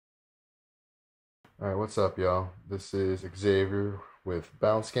Alright, what's up, y'all? This is Xavier with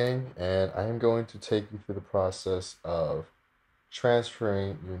BounceGvng, and I am going to take you through the process of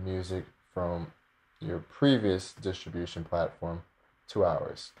transferring your music from your previous distribution platform to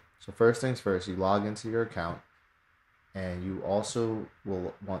ours. So first things first, you log into your account, and you also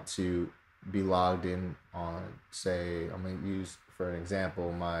will want to be logged in on, say, I'm going to use, for an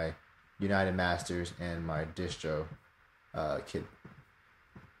example, my United Masters and my distro kit.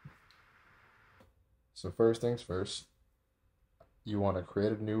 So first things first, you want to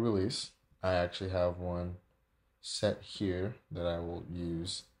create a new release. I actually have one set here that I will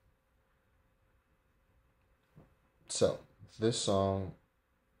use. So this song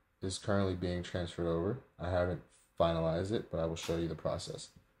is currently being transferred over. I haven't finalized it, but I will show you the process.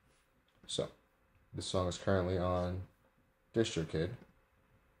 So this song is currently on DistroKid.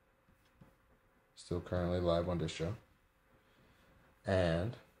 Still currently live on distro.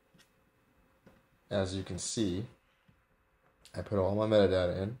 And as you can see, I put all my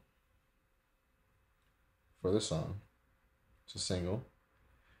metadata in for the song. It's a single.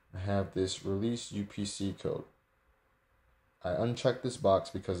 I have this release UPC code. I unchecked this box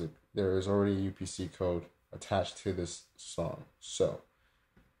because there is already a UPC code attached to this song. So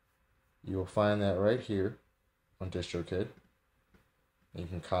you will find that right here on DistroKid. And you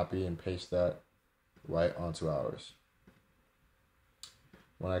can copy and paste that right onto ours.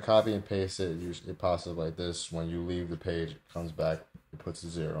 When I copy and paste it, it pops up like this. When you leave the page, it comes back, it puts a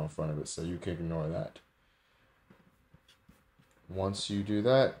 0 in front of it, so you can ignore that. Once you do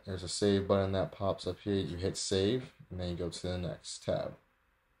that, there's a save button that pops up here. You hit save, and then you go to the next tab.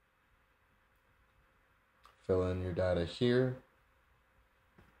 Fill in your data here.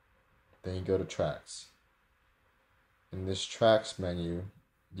 Then you go to tracks. In this tracks menu,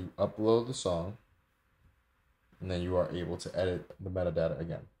 you upload the song, and then you are able to edit the metadata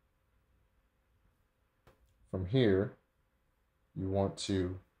again. From here, you want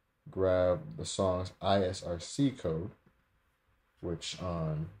to grab the song's ISRC code, which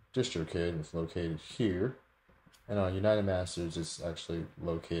on DistroKid is located here, and on United Masters it's actually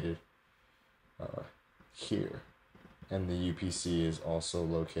located here. And the UPC is also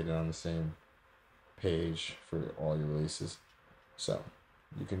located on the same page for all your releases. So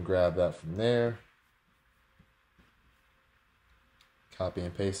you can grab that from there, copy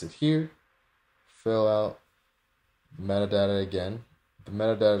and paste it here, fill out metadata again. The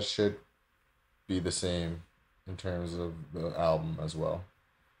metadata should be the same in terms of the album as well.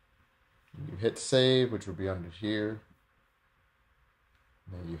 You hit save, which will be under here,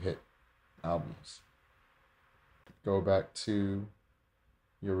 and then you hit albums. Go back to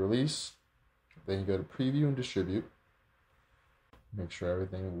your release, then you go to preview and distribute. Make sure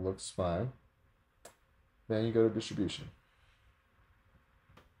everything looks fine. Then you go to distribution.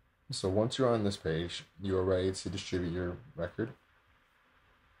 So once you're on this page, you are ready to distribute your record,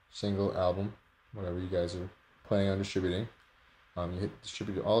 single, album, whatever you guys are planning on distributing. You hit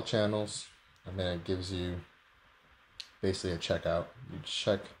distribute to all channels, and then it gives you basically a checkout. You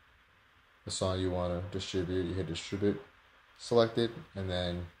check the song you want to distribute, you hit distribute, select it, and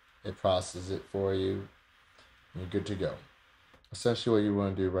then it processes it for you, and you're good to go. Essentially what you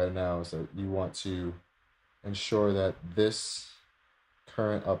want to do right now is that you want to ensure that this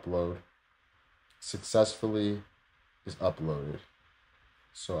current upload successfully is uploaded.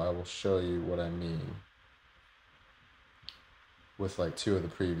 So I will show you what I mean with like 2 of the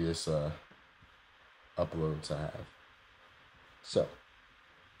previous uploads I have. So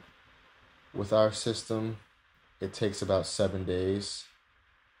with our system, it takes about 7 days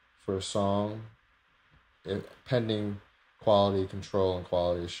for a song. Pending quality control and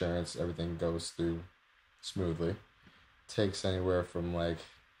quality assurance, everything goes through smoothly. Takes anywhere from like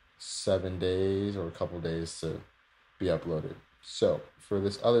 7 days or a couple days to be uploaded. So for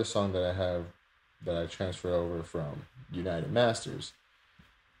this other song that I have that I transferred over from United Masters,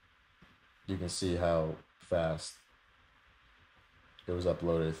 you can see how fast it was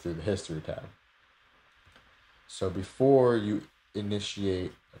uploaded through the history tab. So before you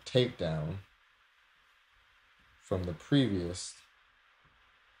initiate a takedown from the previous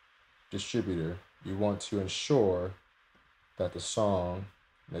distributor, you want to ensure that the song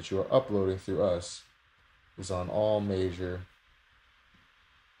that you are uploading through us is on all major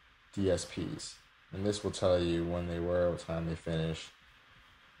DSPs. And this will tell you when they were, what time they finished,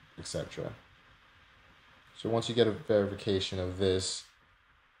 etc. So once you get a verification of this,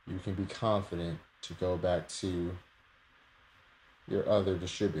 you can be confident to go back to your other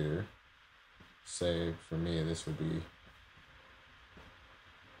distributor. Say, for me, this would be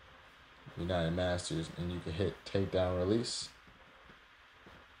United Masters, and you can hit takedown release,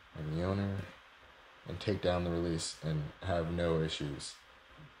 and the owner, take down the release and have no issues.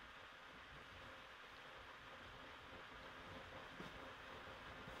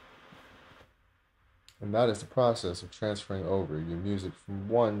 And that is the process of transferring over your music from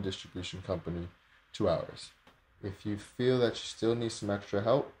one distribution company to ours. If you feel that you still need some extra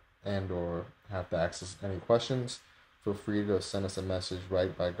help and or have to access any questions, feel free to send us a message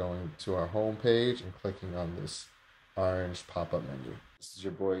right by going to our homepage and clicking on this orange pop-up menu. This is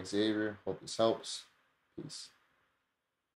your boy Xavier. Hope this helps. Peace.